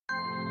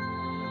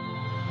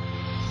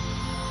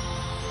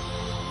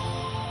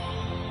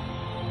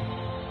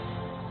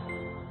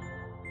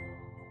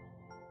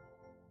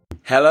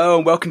Hello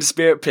and welcome to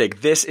Spirit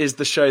Pig. This is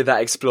the show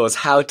that explores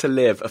how to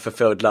live a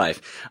fulfilled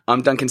life.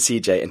 I'm Duncan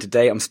CJ and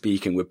today I'm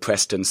speaking with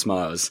Preston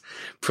Smiles.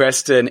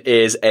 Preston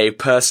is a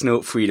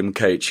personal freedom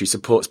coach who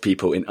supports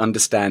people in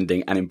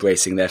understanding and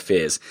embracing their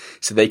fears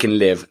so they can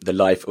live the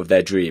life of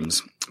their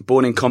dreams.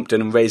 Born in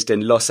Compton and raised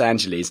in Los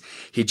Angeles,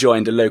 he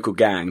joined a local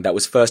gang that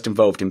was first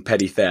involved in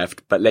petty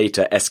theft, but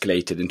later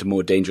escalated into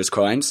more dangerous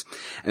crimes.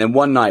 And then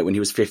one night when he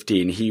was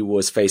 15, he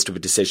was faced with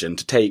a decision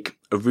to take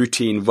a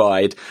routine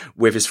ride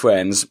with his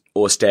friends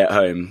or stay at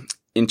home.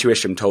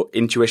 Intuition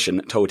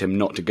told him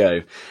not to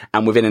go.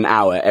 And within an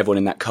hour, everyone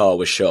in that car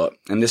was shot.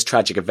 And this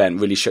tragic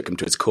event really shook him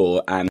to his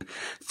core and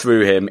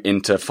threw him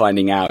into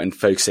finding out and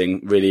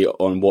focusing really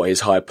on what his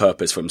higher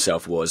purpose for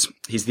himself was.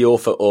 He's the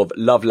author of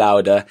Love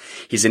Louder.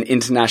 He's an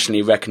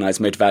internationally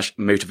recognized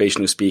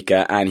motivational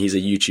speaker, and he's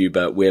a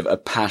YouTuber with a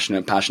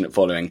passionate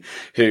following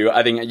who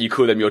I think you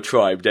call them your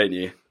tribe, don't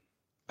you?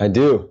 I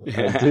do.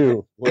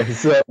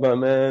 What's up, my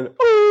man?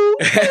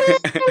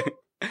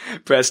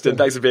 Preston,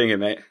 thanks for being here,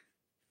 mate.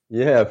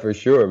 Yeah, for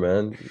sure,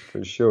 man.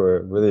 For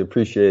sure. Really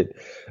appreciate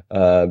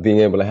being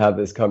able to have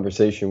this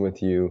conversation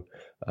with you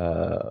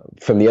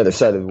from the other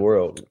side of the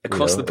world.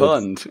 Across the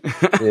pond.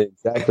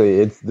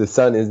 Exactly. The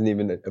sun isn't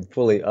even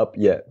fully up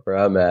yet where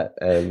I'm at.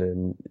 And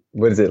then,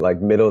 what is it, like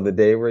middle of the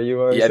day where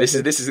you are? Yeah, this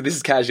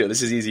is casual.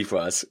 This is easy for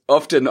us.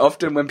 Often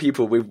when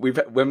people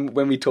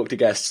when we talk to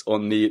guests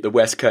on the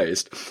West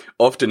Coast,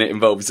 often it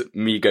involves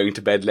me going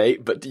to bed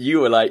late. But you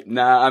were like,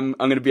 nah, I'm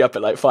going to be up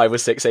at like 5 or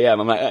 6 a.m.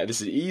 I'm like,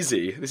 this is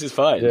easy. This is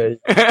fine.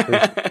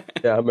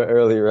 Yeah, I'm an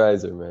early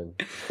riser, man.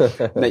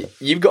 Now,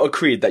 you've got a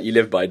creed that you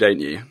live by, don't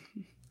you?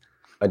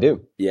 I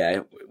do.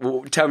 Yeah.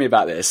 Well, tell me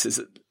about this.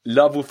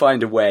 Love will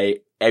find a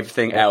way.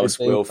 Everything else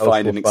will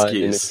find an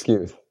excuse.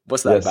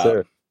 What's that about?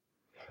 Sir.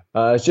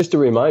 It's just a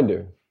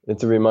reminder.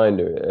 It's a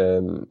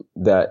reminder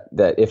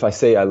that if I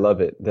say I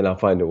love it, then I'll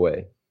find a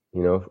way.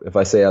 You know, if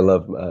I say I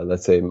love,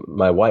 let's say,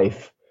 my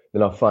wife,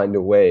 then I'll find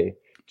a way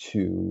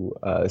to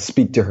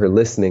speak to her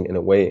listening in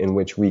a way in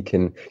which we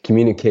can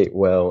communicate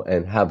well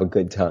and have a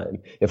good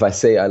time. If I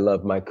say I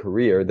love my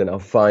career, then I'll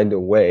find a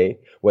way,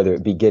 whether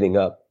it be getting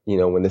up, you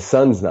know, when the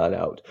sun's not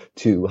out,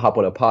 to hop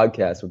on a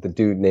podcast with a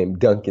dude named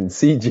Duncan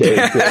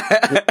CJ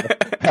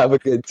to have a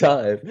good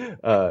time.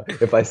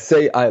 If I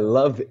say I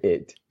love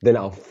it, then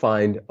I'll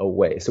find a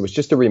way. So it's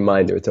just a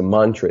reminder. It's a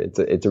mantra.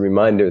 It's a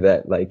reminder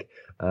that, like,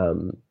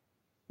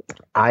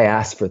 I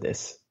asked for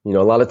this. You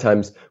know, a lot of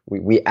times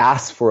we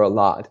ask for a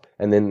lot,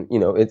 and then, you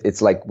know,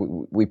 it's like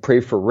we pray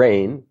for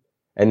rain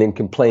and then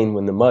complain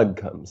when the mud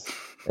comes.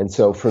 And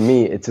so for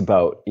me, it's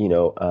about, you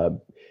know,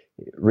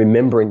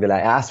 remembering that I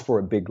asked for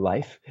a big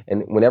life.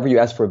 And whenever you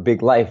ask for a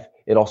big life,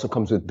 it also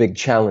comes with big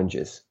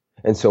challenges.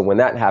 And so when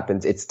that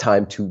happens, it's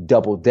time to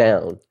double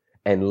down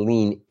and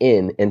lean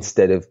in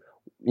instead of,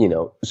 you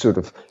know, sort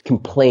of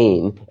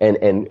complain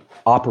and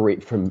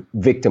operate from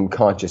victim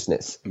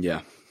consciousness. Yeah.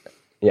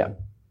 Yeah.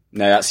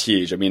 No, that's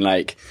huge. I mean,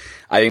 like,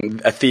 I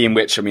think a theme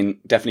which, I mean,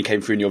 definitely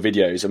came through in your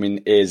videos, I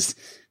mean, is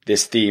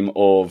this theme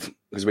of,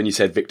 because when you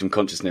said victim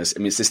consciousness, I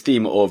mean, it's this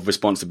theme of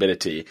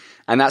responsibility.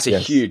 And that's a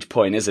huge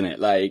point, isn't it?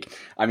 Like,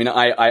 I mean,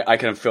 I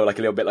kind of feel like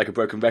a little bit like a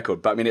broken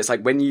record, but I mean, it's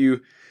like when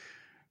you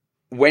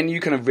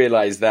kind of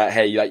realize that,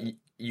 hey, like,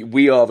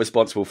 we are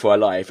responsible for our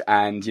life,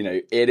 and, you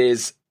know, it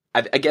is,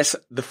 I guess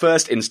the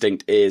first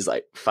instinct is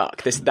like,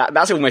 fuck this,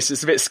 that's almost,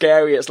 it's a bit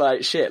scary. It's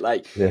like, shit,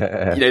 like, you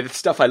know, the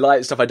stuff I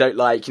like, the stuff I don't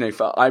like, you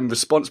know, I'm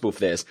responsible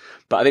for this.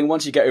 But I think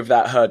once you get over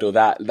that hurdle,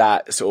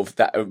 that sort of,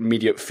 that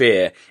immediate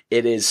fear,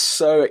 it is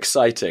so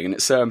exciting and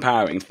it's so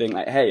empowering to think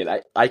like, hey,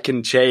 like, I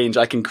can change,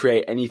 I can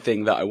create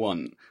anything that I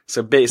want.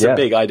 So it's a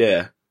big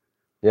idea.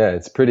 Yeah,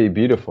 it's pretty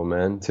beautiful,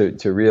 man,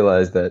 to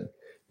realize that,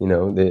 you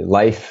know,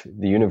 the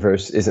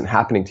universe isn't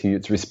happening to you,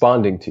 it's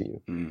responding to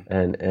you.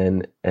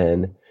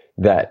 And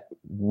that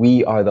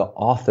we are the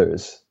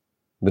authors,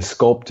 the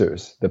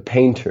sculptors, the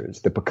painters,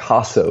 the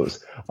Picassos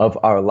of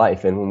our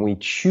life. And when we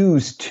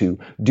choose to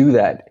do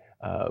that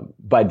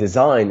by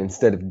design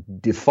instead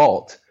of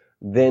default,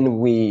 then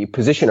we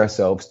position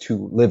ourselves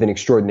to live an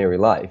extraordinary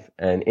life.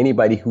 And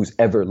anybody who's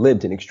ever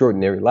lived an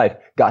extraordinary life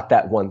got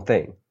that one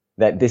thing,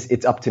 that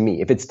it's up to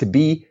me. If it's to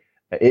be,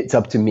 it's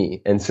up to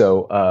me. And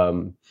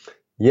so,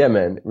 yeah,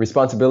 man,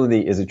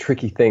 responsibility is a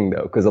tricky thing,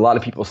 though, because a lot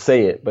of people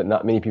say it, but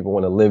not many people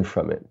want to live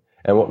from it.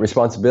 And what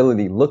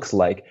responsibility looks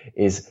like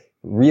is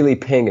really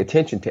paying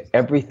attention to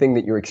everything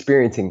that you're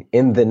experiencing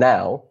in the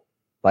now,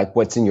 like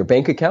what's in your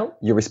bank account,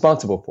 you're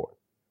responsible for.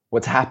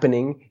 What's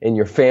happening in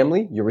your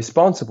family, you're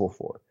responsible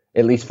for,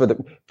 at least for the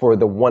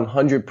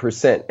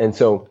 100%. And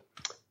so,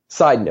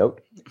 side note,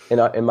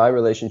 in my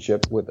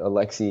relationship with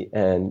Alexi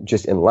and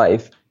just in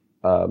life,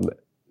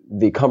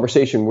 the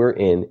conversation we're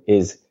in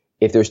is,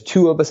 if there's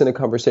two of us in a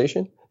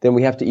conversation, then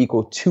we have to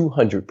equal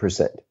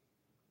 200%.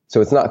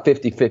 So it's not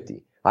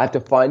 50-50. I have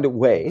to find a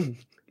way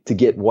to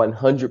get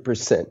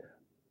 100%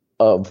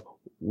 of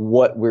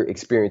what we're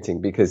experiencing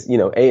because, you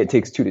know, it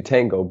takes two to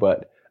tango.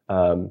 But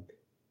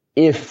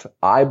if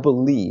I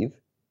believe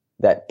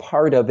that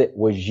part of it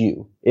was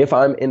you. If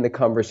I'm in the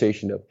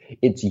conversation of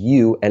it's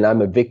you and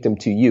I'm a victim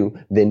to you,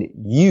 then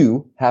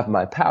you have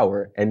my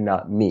power and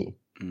not me.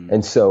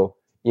 And so,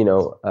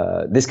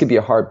 this could be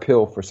a hard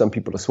pill for some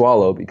people to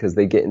swallow because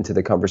they get into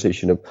the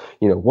conversation of,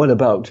 what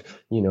about,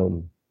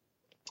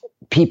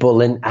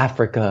 people in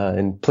Africa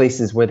and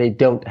places where they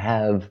don't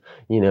have,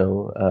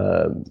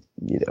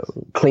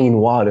 clean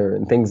water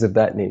and things of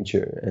that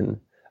nature. And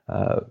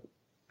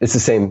it's the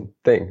same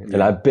thing.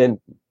 And I've been,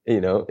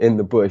 in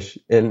the bush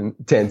in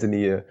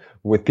Tanzania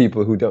with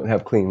people who don't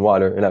have clean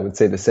water, and I would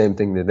say the same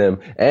thing to them.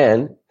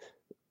 And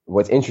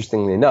what's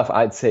interestingly enough,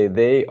 I'd say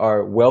they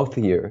are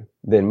wealthier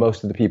than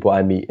most of the people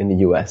I meet in the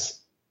US.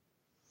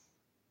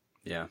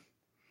 Yeah.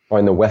 Or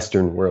in the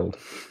Western world.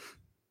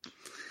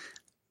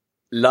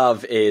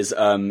 Love is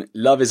a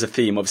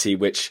theme, obviously,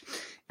 which,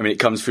 it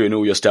comes through in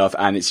all your stuff,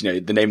 and it's,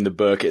 the name of the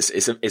book,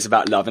 it's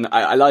about love. And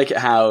I like it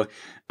how,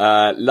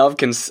 love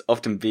can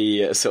often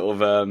be a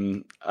sort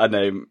of,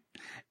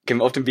 can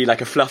often be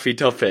like a fluffy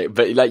topic,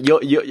 but like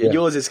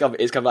yours is kind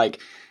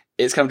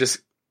of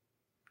just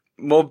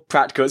more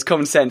practical. It's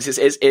common sense.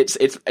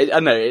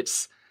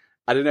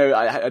 I don't know.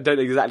 I don't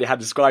know exactly how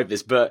to describe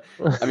this, but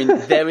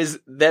there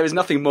is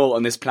nothing more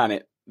on this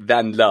planet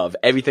than love.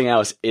 Everything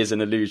else is an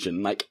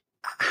illusion. Like,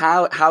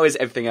 how is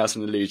everything else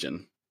an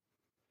illusion?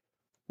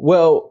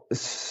 Well,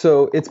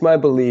 so it's my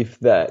belief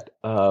that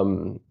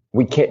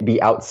we can't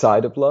be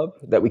outside of love,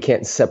 that we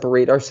can't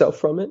separate ourselves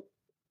from it.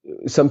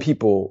 Some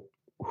people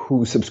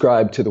who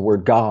subscribe to the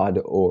word God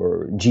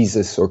or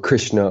Jesus or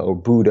Krishna or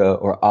Buddha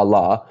or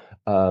Allah,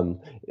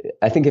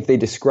 I think if they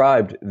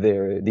described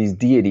these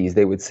deities,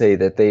 they would say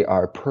that they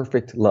are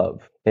perfect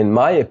love. In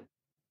my opinion,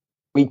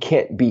 we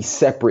can't be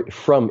separate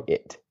from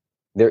it.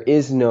 There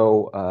is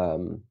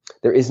no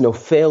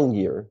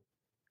failure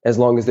as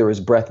long as there is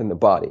breath in the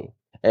body.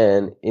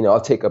 And, I'll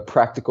take a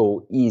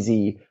practical,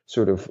 easy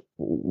sort of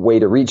way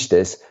to reach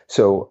this.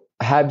 So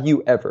have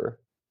you ever,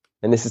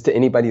 and this is to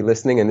anybody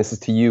listening, and this is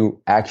to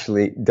you,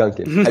 actually,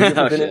 Duncan,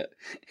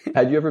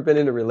 had you ever been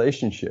in a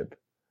relationship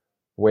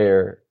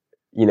where,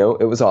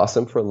 it was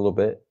awesome for a little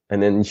bit,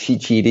 and then she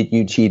cheated,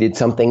 you cheated,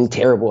 something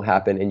terrible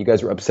happened, and you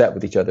guys were upset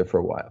with each other for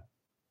a while?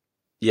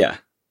 Yeah,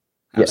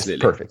 absolutely.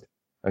 Yes, perfect.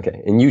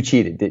 Okay, and you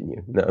cheated, didn't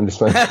you? No, I'm just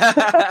playing.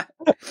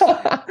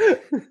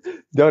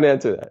 Don't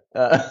answer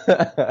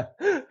that.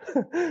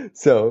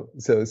 So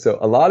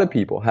a lot of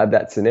people have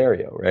that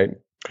scenario, right?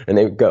 And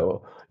they would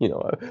go,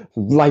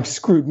 life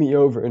screwed me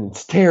over and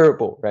it's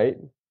terrible, right?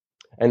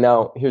 And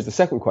now here's the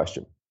second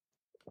question.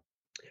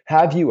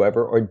 Have you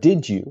ever, or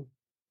did you,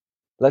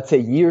 let's say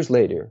years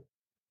later,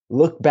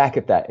 look back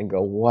at that and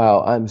go,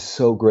 wow, I'm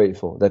so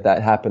grateful that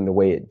happened the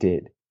way it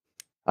did.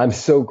 I'm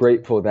so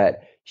grateful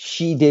that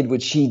she did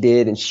what she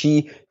did and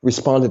she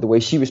responded the way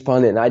she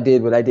responded and I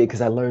did what I did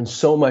because I learned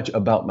so much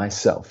about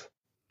myself.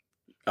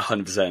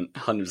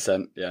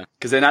 100%. Yeah.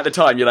 Because then at the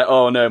time you're like,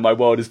 oh no, my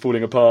world is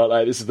falling apart.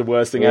 Like, this is the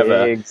worst thing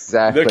ever.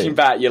 Exactly. Looking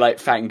back, you're like,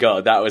 thank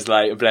God, that was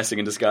like a blessing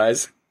in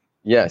disguise.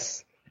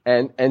 Yes.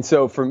 And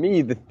so for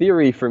me, the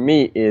theory for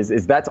me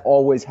is that's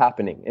always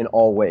happening in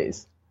all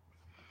ways.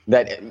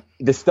 That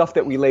the stuff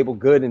that we label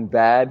good and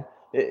bad,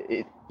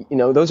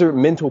 those are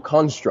mental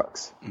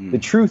constructs. The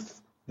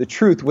truth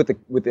with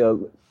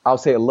a I'll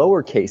say a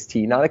lowercase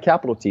t, not a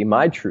capital T,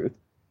 my truth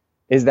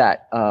is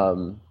that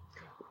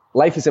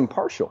life is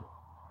impartial.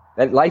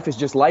 That life is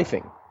just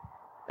lifing.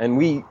 And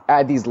we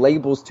add these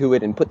labels to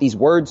it and put these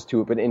words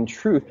to it, but in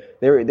truth,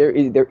 there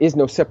is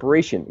no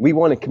separation. We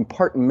want to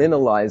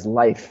compartmentalize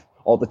life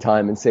all the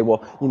time and say,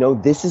 well,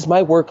 this is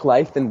my work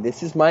life and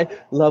this is my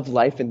love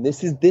life and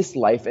this is this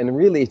life, and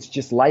really it's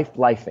just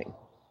lifing.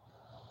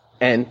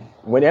 And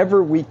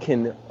whenever we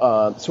can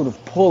sort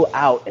of pull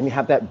out and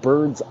have that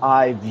bird's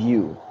eye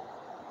view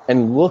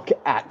and look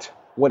at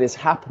what is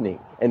happening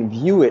and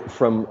view it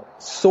from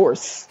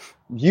source,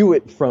 view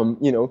it from,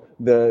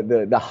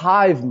 the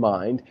hive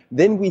mind,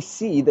 then we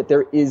see that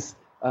there is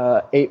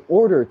a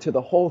order to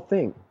the whole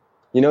thing.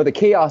 The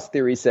chaos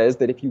theory says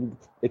that if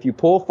you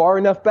pull far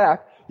enough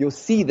back, you'll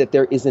see that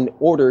there is an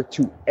order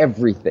to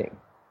everything.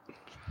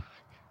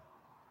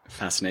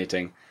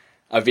 Fascinating.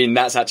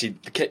 That's actually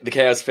the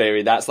chaos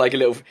theory. That's like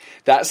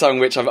that song,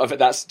 which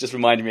that's just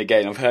reminding me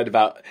again. I've heard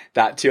about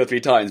that 2 or 3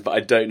 times, but I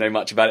don't know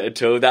much about it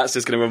at all. That's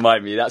just going to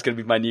remind me. That's going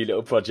to be my new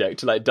little project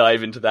to like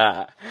dive into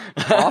that.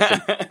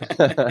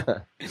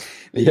 Awesome.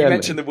 You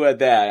mentioned the word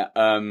there,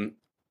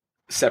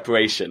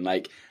 separation.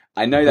 Like,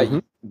 I know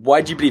that.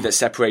 Why do you believe that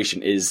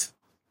separation is,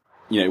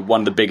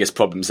 one of the biggest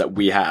problems that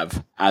we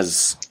have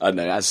as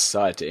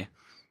society?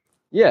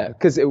 Yeah,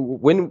 because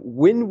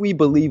when we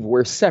believe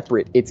we're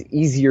separate, it's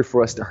easier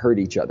for us to hurt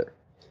each other.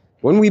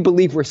 When we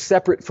believe we're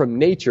separate from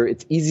nature,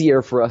 it's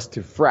easier for us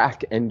to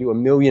frack and do a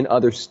million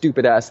other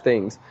stupid ass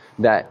things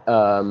that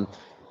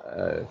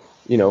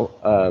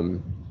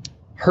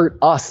hurt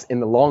us in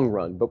the long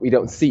run, but we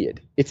don't see it.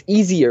 It's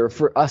easier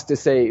for us to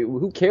say,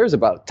 who cares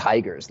about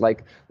tigers?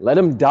 Like, let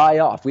them die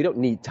off. We don't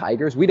need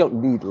tigers. We don't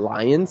need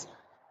lions.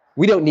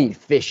 We don't need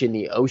fish in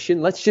the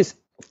ocean. Let's just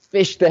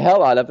fish the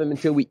hell out of them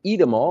until we eat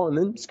them all, and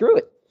then screw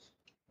it.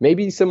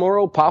 Maybe some more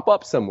will pop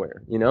up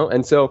somewhere, you know?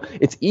 And so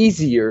it's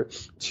easier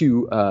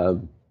to,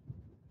 I'm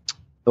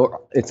not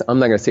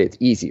going to say it's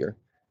easier.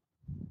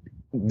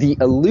 The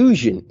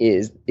illusion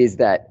is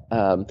that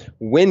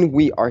when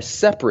we are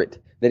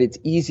separate, that it's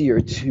easier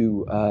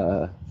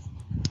to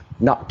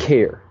not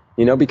care,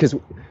 you know, because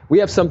we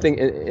have something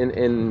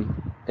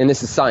and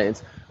this is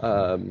science,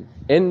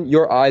 in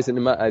your eyes and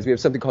in my eyes, we have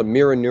something called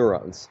mirror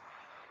neurons.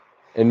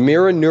 And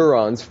mirror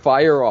neurons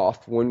fire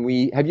off when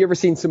have you ever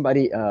seen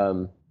somebody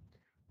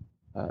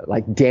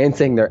like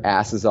dancing their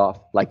asses off,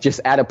 like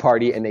just at a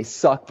party and they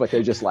suck, but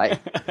they're just like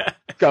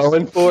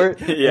going for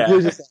it? Yeah.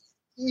 You're just like,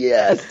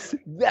 yes,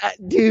 that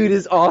dude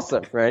is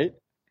awesome, right?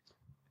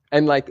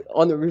 And like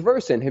on the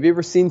reverse end, have you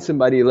ever seen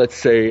somebody, let's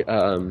say,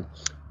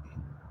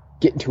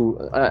 get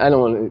into, I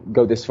don't want to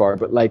go this far,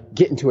 but like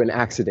get into an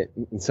accident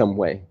in some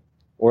way,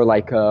 or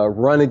like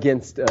run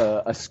against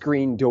a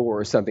screen door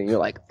or something. You're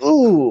like,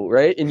 ooh,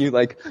 right? And you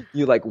like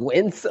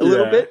wince a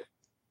little bit.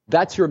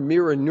 That's your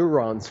mirror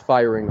neurons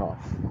firing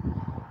off.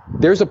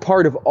 There's a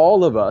part of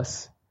all of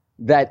us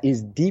that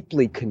is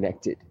deeply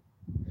connected.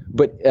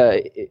 But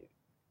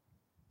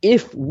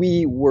if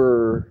we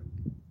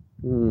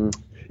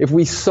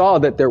saw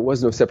that there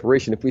was no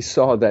separation, if we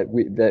saw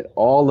that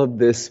all of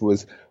this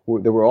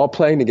that we're all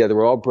playing together,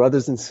 we're all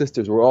brothers and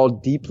sisters, we're all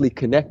deeply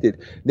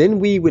connected, then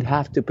we would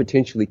have to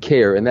potentially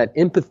care, and that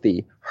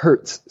empathy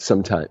hurts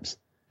sometimes,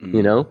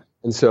 you know?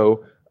 And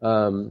so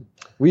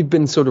we've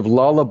been sort of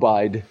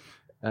lullabied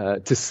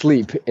to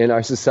sleep in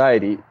our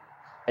society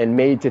and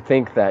made to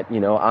think that, you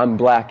know, I'm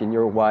black and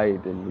you're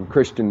white and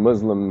Christian,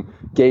 Muslim,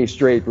 gay,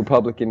 straight,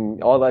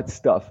 Republican, all that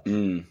stuff.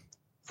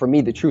 For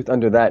me, the truth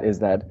under that is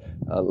that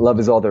love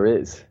is all there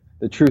is.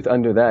 The truth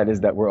under that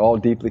is that we're all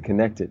deeply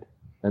connected.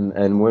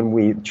 And when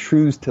we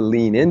choose to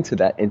lean into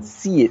that and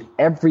see it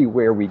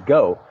everywhere we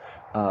go,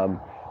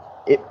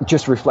 it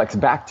just reflects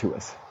back to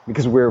us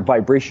because we're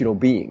vibrational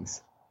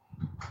beings.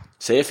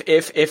 So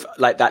if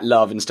like that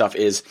love and stuff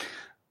is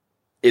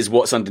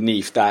what's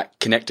underneath that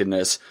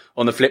connectedness,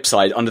 on the flip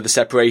side, under the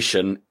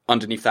separation,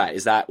 underneath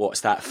that,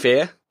 what's that,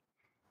 fear?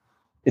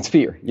 It's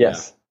fear,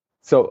 yes. Yeah.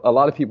 So a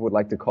lot of people would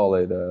like to call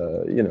it,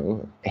 you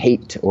know,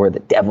 hate or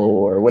the devil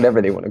or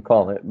whatever they want to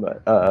call it.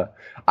 But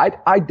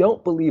I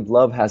don't believe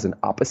love has an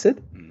opposite.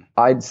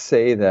 I'd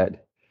say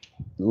that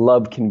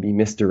love can be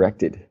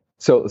misdirected.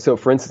 So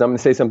for instance, I'm going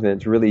to say something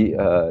that's really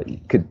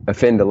could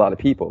offend a lot of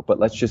people. But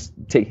let's just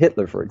take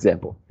Hitler, for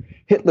example.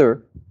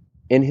 Hitler,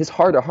 in his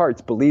heart of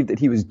hearts, believed that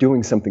he was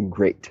doing something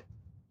great.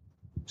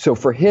 So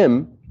for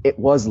him, it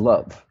was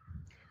love.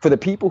 For the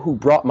people who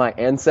brought my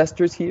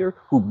ancestors here,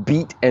 who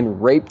beat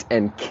and raped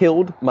and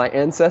killed my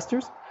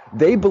ancestors,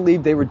 they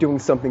believed they were doing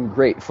something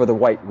great for the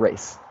white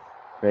race,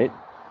 right?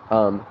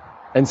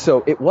 And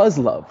so it was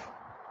love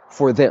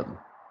for them.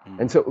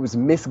 And so it was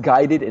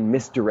misguided and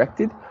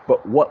misdirected,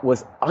 but what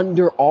was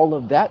under all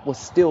of that was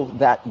still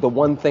the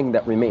one thing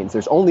that remains.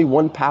 There's only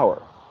one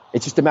power.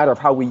 It's just a matter of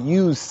how we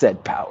use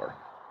said power.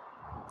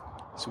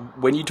 So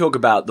when you talk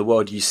about the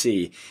world you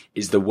see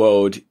is the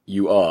world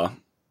you are,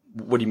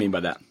 what do you mean by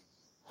that?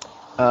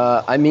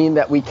 I mean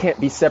that we can't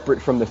be separate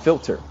from the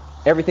filter.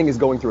 Everything is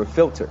going through a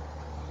filter.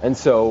 And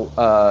so,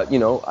 you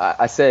know,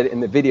 I said in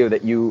the video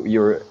that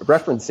you're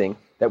referencing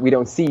that we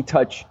don't see,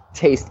 touch,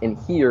 taste, and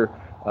hear,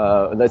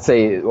 let's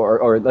say,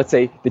 or let's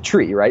say the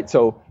tree, right?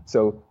 So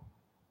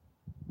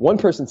one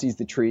person sees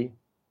the tree,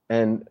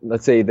 and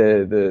let's say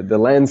the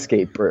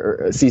landscape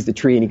sees the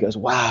tree, and he goes,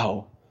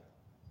 wow,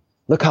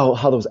 look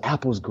how those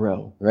apples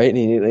grow, right?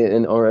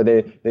 Or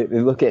they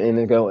look at it and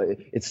they go,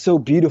 it's so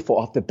beautiful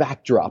off the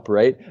backdrop,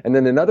 right? And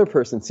then another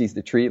person sees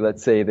the tree,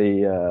 let's say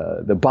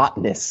the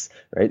botanist,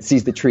 right,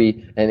 sees the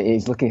tree and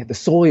he's looking at the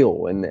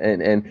soil, and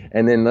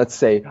then let's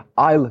say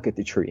I look at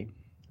the tree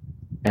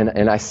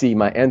and I see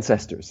my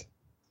ancestors.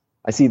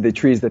 I see the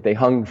trees that they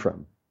hung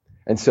from.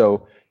 And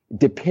so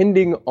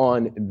depending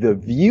on the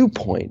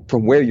viewpoint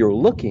from where you're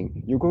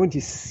looking, you're going to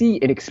see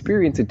and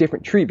experience a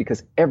different tree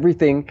because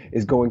everything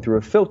is going through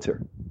a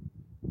filter.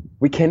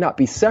 We cannot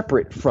be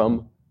separate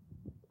from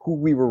who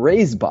we were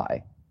raised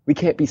by. We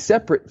can't be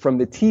separate from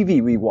the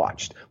TV we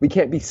watched. We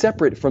can't be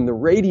separate from the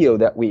radio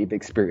that we've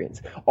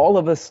experienced. All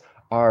of us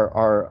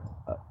are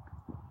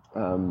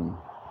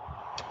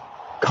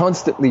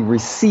constantly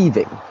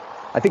receiving.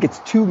 I think it's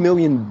 2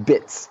 million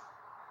bits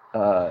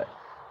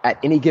at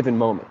any given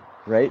moment,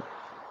 right?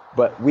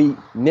 But we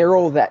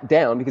narrow that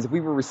down because if we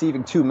were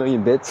receiving 2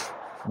 million bits,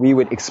 we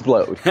would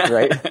explode,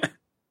 right?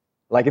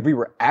 Like if we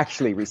were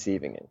actually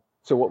receiving it.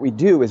 So what we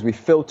do is we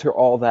filter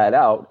all that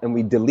out and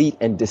we delete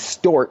and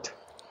distort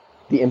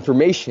the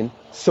information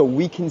so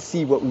we can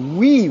see what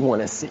we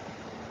want to see,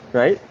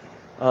 right?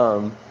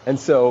 And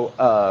so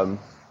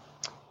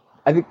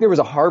I think there was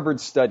a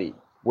Harvard study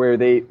where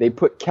they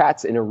put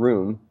cats in a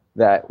room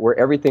where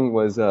everything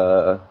was,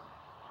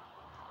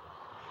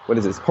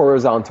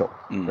 horizontal,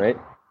 right?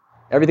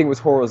 Everything was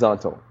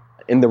horizontal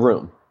in the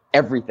room,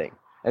 everything.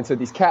 And so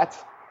these cats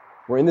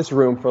were in this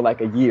room for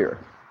like a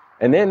year.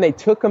 And then they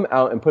took them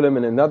out and put them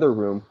in another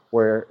room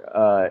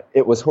where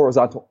it was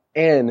horizontal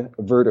and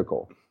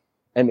vertical.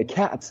 And the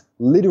cats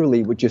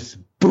literally would just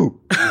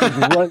boo,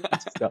 run into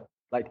stuff.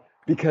 Like,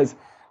 because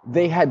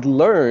they had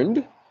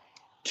learned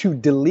to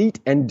delete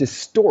and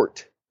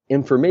distort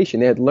information.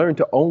 They had learned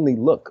to only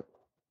look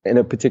in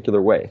a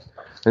particular way.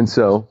 And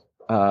so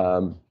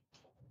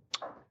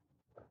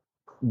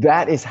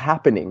that is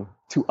happening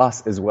to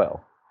us as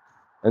well.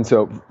 And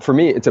so for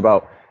me, it's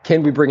about,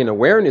 can we bring an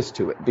awareness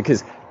to it?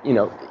 Because, you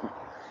know,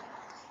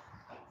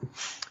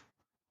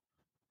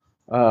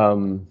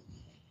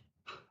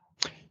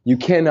 you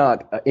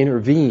cannot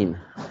intervene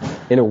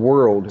in a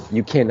world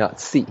you cannot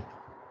see.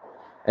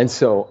 And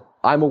so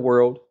I'm a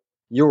world,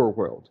 you're a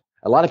world.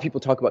 A lot of people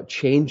talk about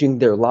changing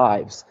their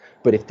lives,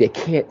 but if they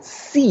can't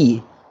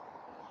see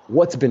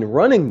what's been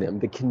running them,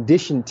 the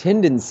conditioned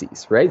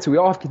tendencies, right? So we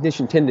all have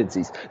conditioned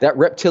tendencies. That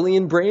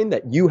reptilian brain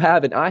that you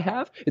have and I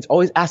have, it's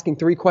always asking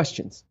 3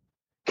 questions.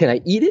 Can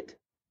I eat it?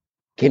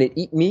 Can it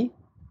eat me?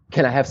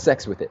 Can I have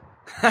sex with it?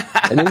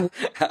 And then,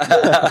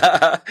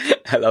 I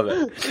love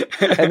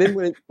it. And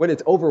then when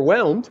it's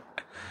overwhelmed,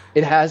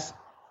 it has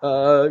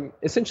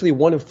essentially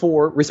one of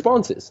 4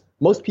 responses.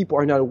 Most people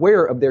are not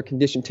aware of their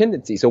conditioned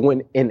tendency. So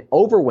when in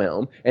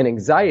overwhelm and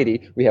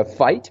anxiety, we have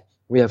fight,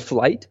 we have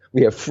flight,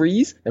 we have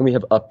freeze, and we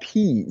have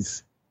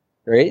appease,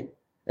 right?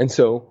 And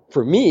so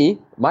for me,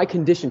 my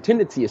conditioned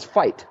tendency is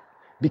fight.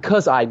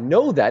 Because I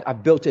know that,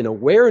 I've built an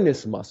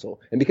awareness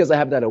muscle. And because I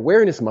have that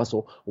awareness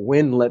muscle,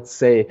 when, let's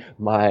say,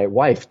 my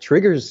wife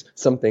triggers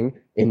something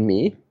in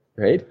me,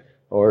 right?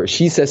 Or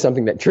she says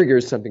something that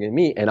triggers something in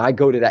me, and I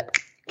go to that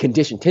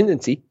conditioned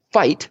tendency,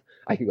 fight,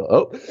 I can go,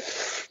 oh,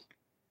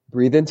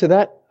 breathe into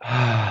that.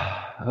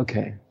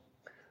 Okay.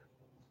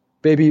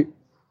 Baby,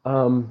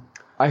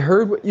 I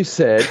heard what you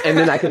said, and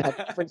then I can have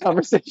a different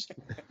conversation.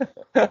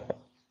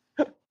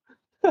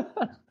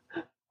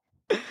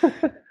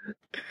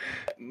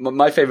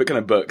 My favorite kind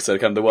of books are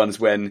kind of the ones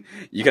when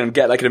you kind of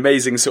get like an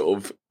amazing sort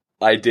of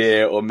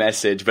idea or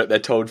message, but they're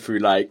told through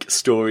like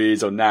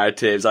stories or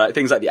narratives, like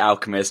things like The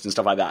Alchemist and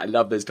stuff like that. I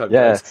love those type of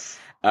books.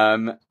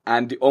 And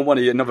on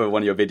another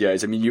one of your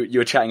videos, I mean, you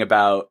were chatting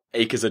about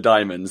Acres of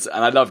Diamonds,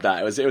 and I love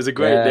that. It was a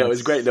great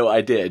little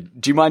idea.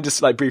 Do you mind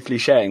just like briefly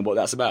sharing what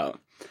that's about,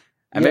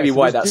 and maybe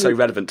why that's so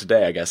relevant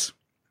today? I guess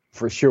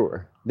for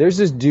sure. There's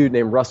this dude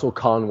named Russell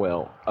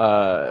Conwell,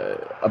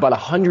 about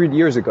 100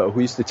 years ago,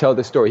 who used to tell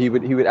this story. He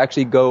would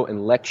actually go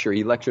and lecture.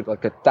 He lectured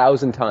like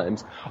 1,000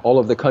 times all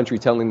over the country,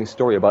 telling this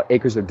story about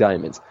Acres of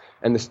Diamonds.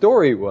 And the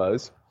story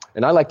was,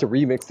 and I like to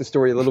remix the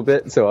story a little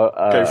bit, so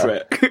go for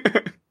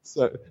it.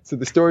 So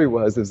the story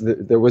was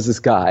there was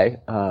this guy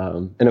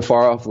in a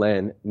far off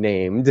land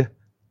named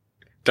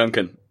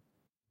Duncan.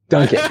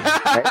 Right?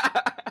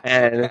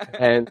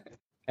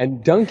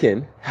 And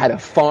Duncan had a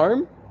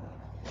farm,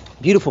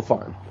 beautiful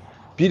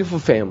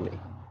family,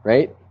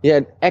 right? He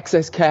had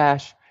excess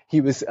cash.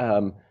 He was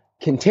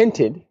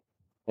contented,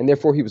 and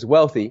therefore he was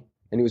wealthy.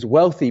 And he was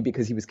wealthy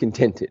because he was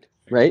contented,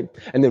 right?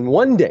 And then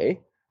one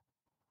day,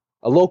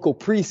 a local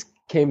priest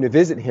came to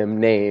visit him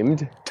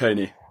named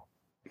Tony,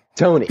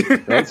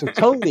 right? So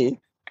Tony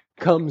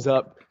comes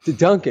up to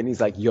Duncan.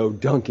 He's like, yo,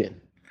 Duncan,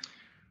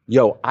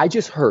 I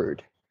just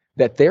heard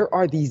that there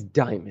are these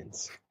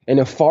diamonds in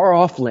a far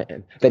off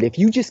land that if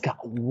you just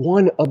got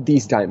one of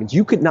these diamonds,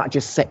 you could not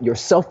just set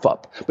yourself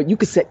up, but you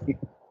could set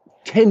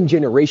 10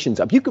 generations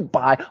up. You could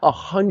buy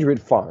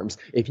 100 farms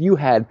if you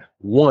had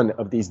one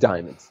of these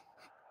diamonds.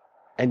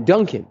 And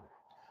Duncan,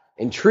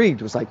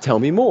 intrigued, was like, tell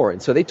me more.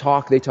 And so they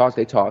talk.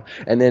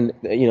 And then,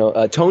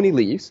 Tony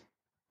leaves,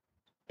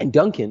 and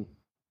Duncan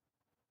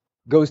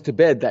goes to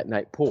bed that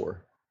night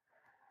poor.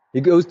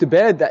 He goes to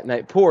bed that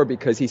night poor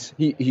because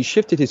he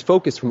shifted his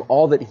focus from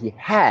all that he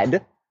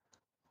had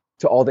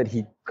to all that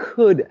he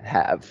could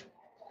have,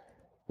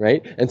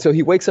 right? And so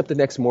he wakes up the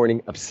next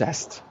morning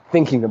obsessed,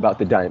 thinking about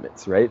the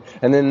diamonds, right?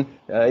 And then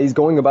he's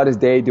going about his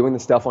day, doing the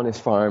stuff on his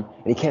farm,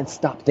 and he can't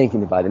stop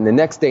thinking about it. And the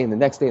next day, and the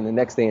next day, and the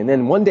next day. And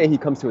then one day he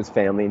comes to his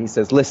family and he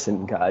says,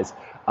 listen, guys,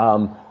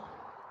 I'm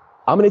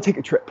going to take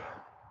a trip.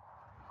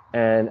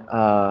 And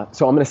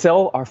so I'm going to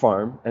sell our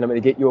farm, and I'm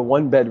going to get you a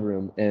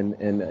 1-bedroom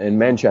in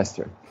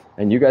Manchester.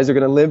 And you guys are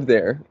going to live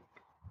there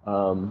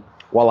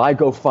while I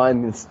go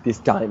find this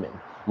diamond.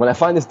 When I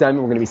find this diamond,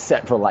 we're going to be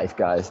set for life,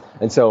 guys.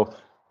 And so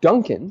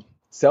Duncan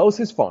sells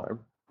his farm,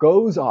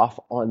 goes off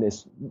on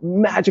this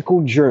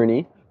magical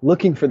journey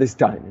looking for this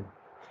diamond.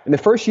 In the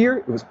first year,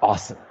 it was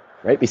awesome,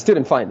 right? He stood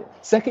and find it.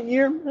 Second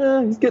year,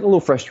 he's getting a little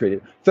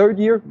frustrated. Third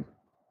year,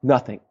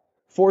 nothing.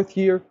 Fourth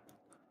year,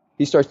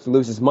 he starts to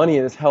lose his money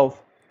and his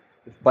health.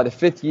 By the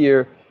 5th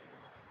year,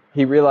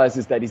 he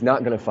realizes that he's not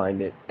going to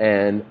find it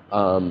and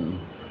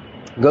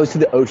goes to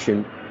the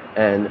ocean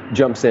and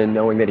jumps in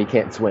knowing that he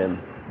can't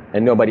swim.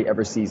 And nobody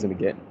ever sees him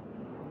again.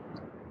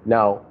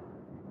 Now,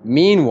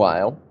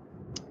 meanwhile,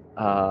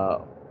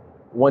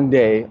 one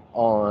day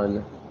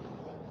on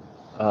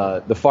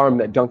the farm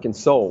that Duncan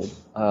sold,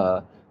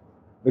 the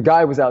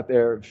guy was out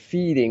there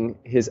feeding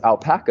his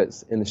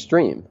alpacas in the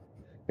stream.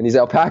 And these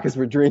alpacas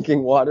were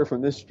drinking water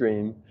from this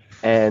stream.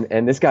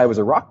 And this guy was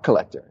a rock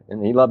collector,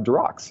 and he loved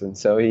rocks. And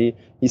so he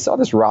saw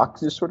this rock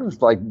just sort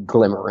of like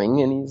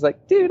glimmering, and he's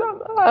like, dude,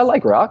 I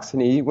like rocks.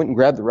 And he went and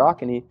grabbed the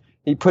rock, and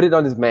he put it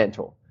on his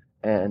mantle.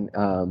 And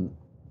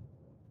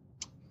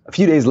a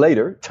few days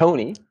later,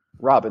 Tony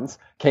Robbins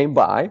came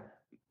by,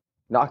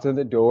 knocked on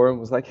the door, and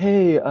was like,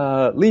 hey,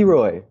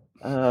 Leroy,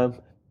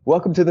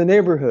 welcome to the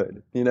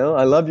neighborhood. You know,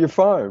 I love your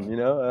farm. You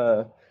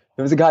know,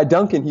 there was a guy,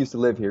 Duncan, who used to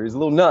live here. He's a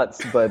little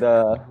nuts, but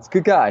he's a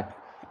good guy.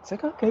 It's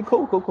like, okay,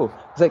 cool.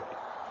 It's like,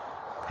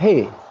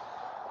 hey,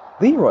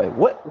 Leroy,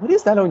 what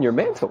is that on your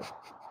mantle?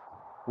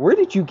 Where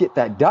did you get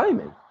that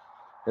diamond?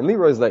 And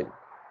Leroy's like,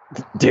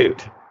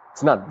 dude,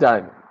 it's not a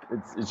diamond.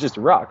 It's just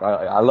a rock.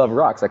 I love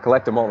rocks. I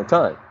collect them all the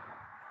time.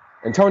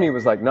 And Tony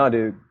was like, nah,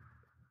 dude,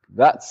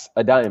 that's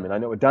a diamond. I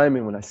know a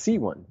diamond when I see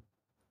one.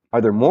 Are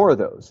there more of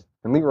those?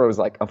 And Leroy was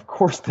like, of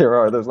course there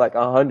are. There's like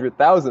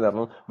 100,000 of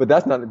them, but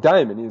that's not a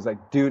diamond. He was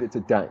like, dude, it's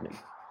a diamond.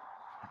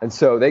 And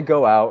so they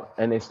go out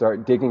and they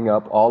start digging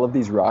up all of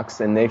these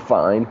rocks, and they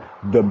find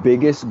the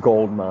biggest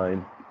gold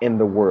mine in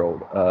the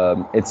world.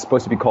 It's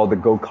supposed to be called the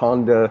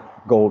Golconda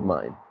Gold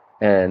Mine.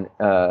 And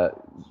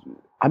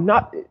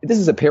this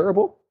is a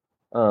parable,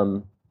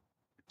 but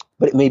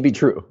it may be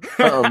true.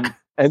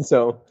 And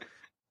so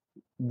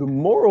the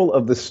moral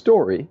of the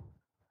story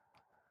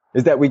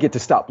is that we get to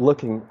stop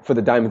looking for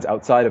the diamonds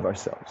outside of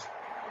ourselves.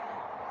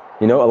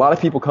 You know, a lot of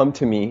people come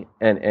to me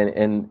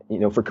and you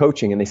know, for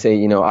coaching, and they say,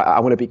 you know, I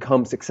want to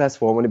become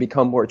successful. I want to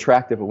become more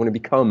attractive. I want to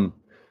become,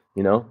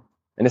 you know,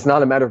 and it's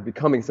not a matter of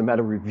becoming, it's a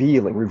matter of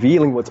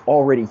revealing what's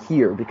already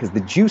here, because the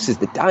juices,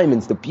 the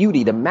diamonds, the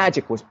beauty, the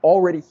magic was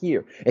already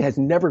here. It has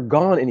never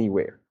gone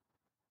anywhere.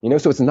 You know,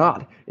 so it's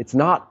not,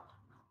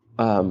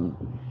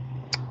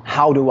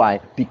 how do I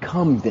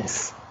become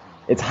this?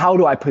 It's how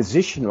do I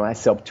position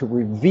myself to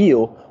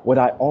reveal what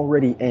I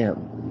already am?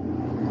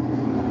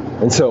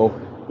 And so,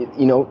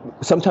 you know,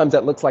 sometimes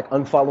that looks like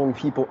unfollowing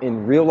people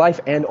in real life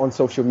and on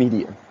social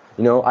media.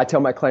 You know, I tell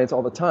my clients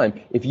all the time,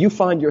 if you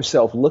find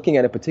yourself looking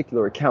at a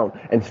particular account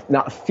and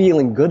not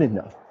feeling good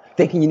enough,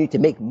 thinking you need to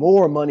make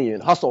more money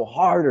and hustle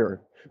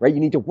harder, right? You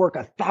need to work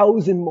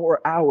 1,000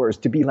 more hours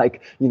to be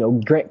like, you know,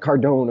 Grant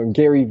Cardone or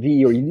Gary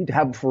Vee, or you need to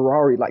have a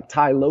Ferrari like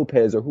Tai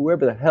Lopez or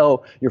whoever the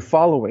hell you're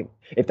following.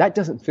 If that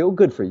doesn't feel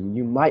good for you,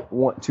 you might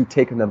want to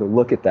take another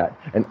look at that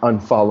and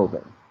unfollow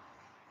them.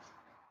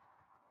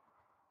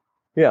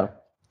 Yeah.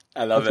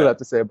 I love it. That's what I have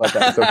to say about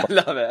that so far.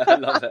 I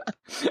love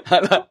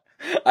it.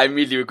 I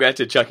immediately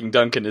regretted chucking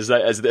Duncan as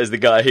the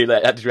guy who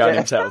had to drown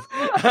himself.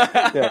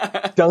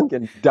 Yeah.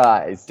 Duncan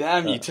dies.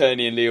 Damn you,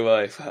 Tony and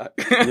Leroy. Fuck.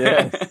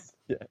 Yes.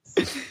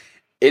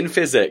 In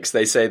physics,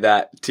 they say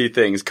that two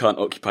things can't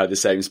occupy the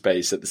same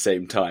space at the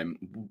same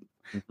time.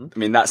 Mm-hmm. I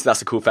mean, that's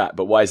a cool fact,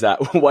 but why is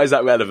that? Why is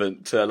that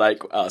relevant to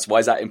like us? Why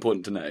is that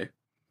important to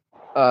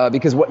know?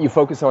 Because what you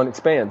focus on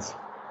expands.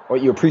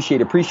 What you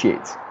appreciate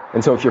appreciates.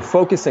 And so if you're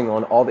focusing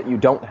on all that you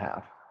don't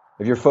have,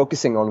 if you're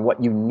focusing on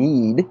what you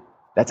need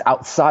that's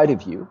outside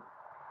of you,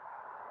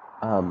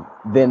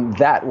 then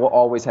that will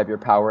always have your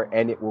power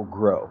and it will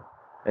grow.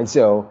 And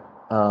so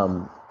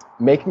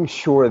making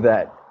sure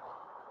that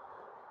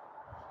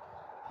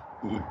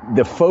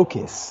the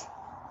focus,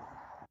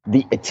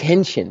 the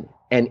attention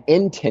and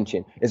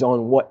intention is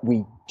on what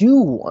we do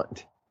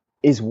want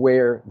is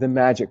where the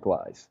magic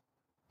lies.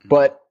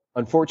 But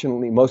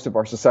unfortunately, most of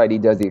our society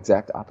does the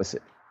exact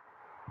opposite.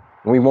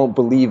 We won't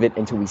believe it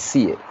until we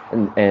see it.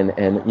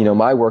 And you know,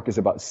 my work is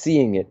about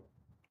seeing it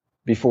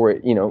before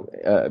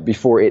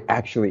it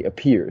actually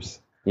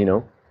appears, you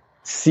know,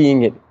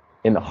 seeing it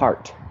in the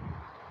heart,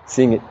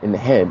 seeing it in the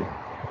head,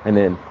 and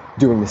then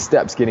doing the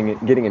steps, getting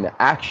into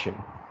action,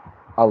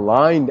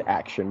 aligned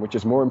action, which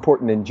is more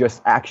important than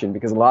just action,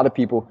 because a lot of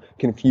people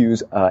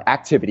confuse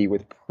activity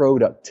with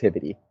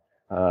productivity.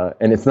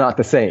 And it's not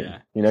the same. Yeah.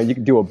 You know, you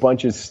can do a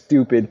bunch of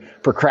stupid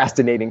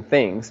procrastinating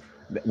things,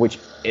 which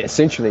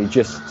essentially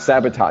just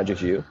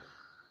sabotages you,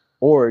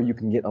 or you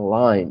can get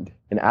aligned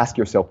and ask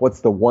yourself,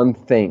 what's the one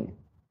thing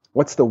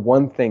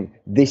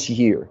this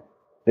year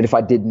that if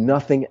I did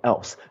nothing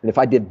else, and if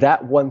I did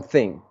that one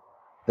thing,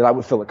 that I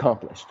would feel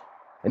accomplished?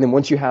 And then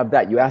once you have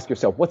that, you ask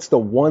yourself, what's the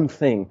one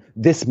thing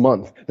this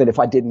month that if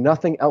I did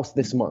nothing else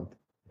this month,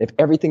 if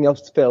everything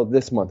else failed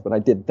this month, but I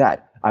did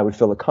that, I would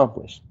feel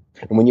accomplished?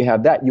 And when you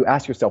have that, you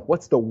ask yourself,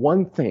 what's the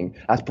one thing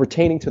as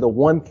pertaining to the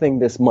one thing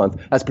this month,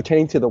 as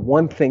pertaining to the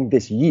one thing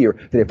this year,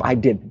 that if I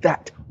did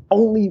that,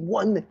 only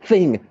one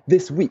thing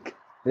this week,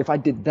 that if I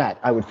did that,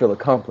 I would feel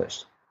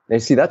accomplished? And you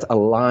see, that's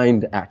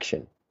aligned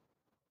action.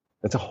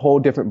 That's a whole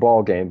different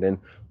ball game than,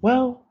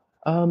 well,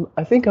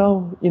 I think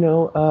I'll,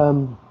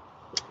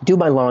 do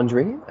my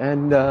laundry,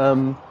 and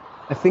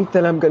I think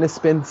that I'm going to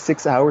spend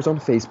 6 hours on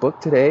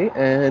Facebook today,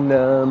 and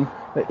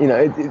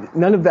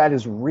none of that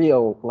is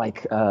real,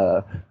 like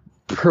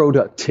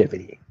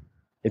productivity.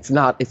 It's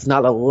not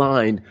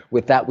aligned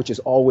with that which is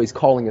always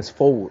calling us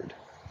forward.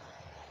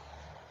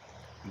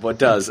 What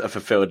does a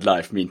fulfilled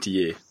life mean to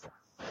you?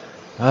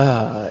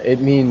 It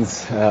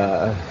means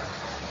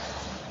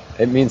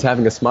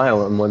having a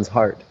smile on one's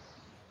heart.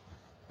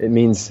 It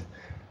means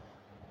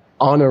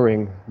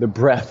honoring the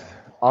breath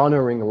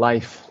honoring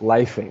life,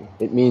 lifing.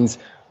 It means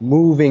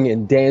moving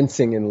and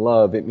dancing in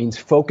love. It means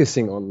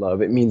focusing on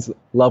love. It means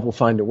love will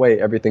find a way.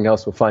 Everything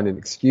else will find an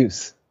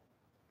excuse.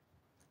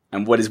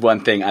 And what is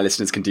one thing our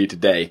listeners can do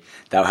today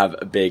that will have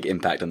a big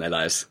impact on their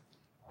lives?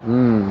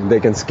 They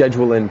can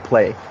schedule in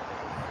play.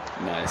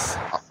 Nice.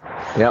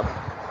 Yep.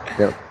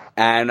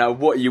 And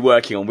what are you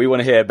working on? We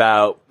want to hear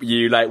about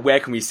you. Like, where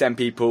can we send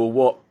people?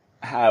 What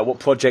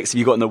projects have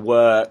you got in the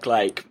work?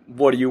 Like,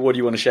 what do you want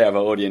to share with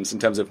our audience in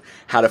terms of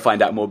how to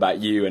find out more about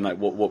you and like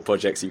what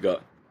projects you've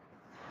got?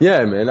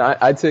 Yeah, man,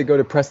 I'd say go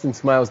to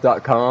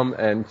PrestonSmiles.com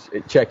and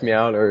check me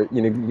out, or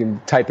you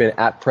can type in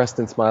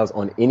 @PrestonSmiles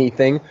on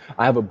anything.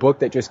 I have a book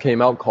that just came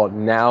out called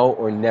Now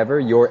or Never: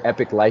 Your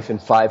Epic Life in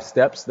 5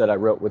 Steps that I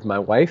wrote with my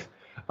wife.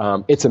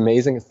 It's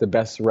amazing. It's the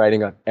best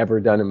writing I've ever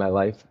done in my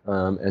life.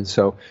 And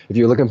so if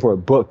you're looking for a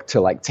book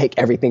to like take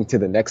everything to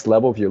the next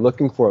level, if you're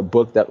looking for a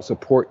book that will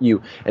support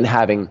you in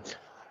having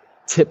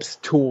tips,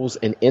 tools,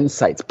 and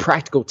insights,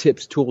 practical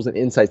tips, tools, and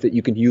insights that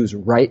you can use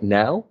right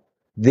now,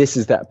 this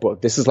is that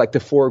book. This is like the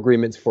 4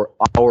 agreements for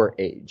our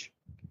age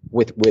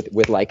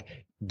with like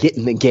get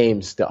in the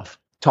game stuff,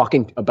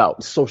 talking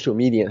about social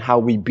media and how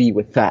we be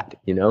with that,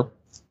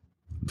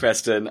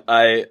 Preston,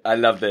 I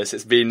love this.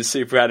 It's been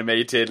super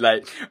animated.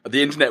 Like,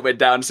 the internet went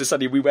down, so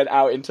suddenly we went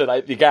out into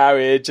like the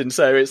garage, and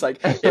so it's like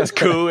it's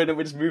cool, and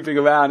we're just moving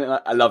around, and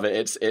I love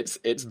it.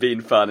 It's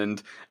been fun,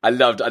 and I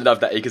loved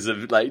that Acres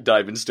of like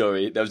Diamond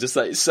story. That was just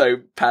like so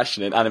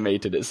passionate,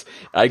 animated.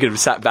 I could have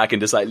sat back and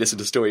just like listened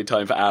to story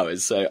time for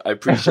hours. So I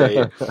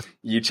appreciate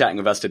you chatting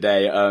with us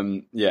today.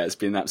 It's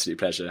been an absolute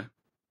pleasure.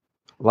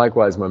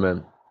 Likewise, my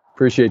man.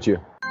 Appreciate you.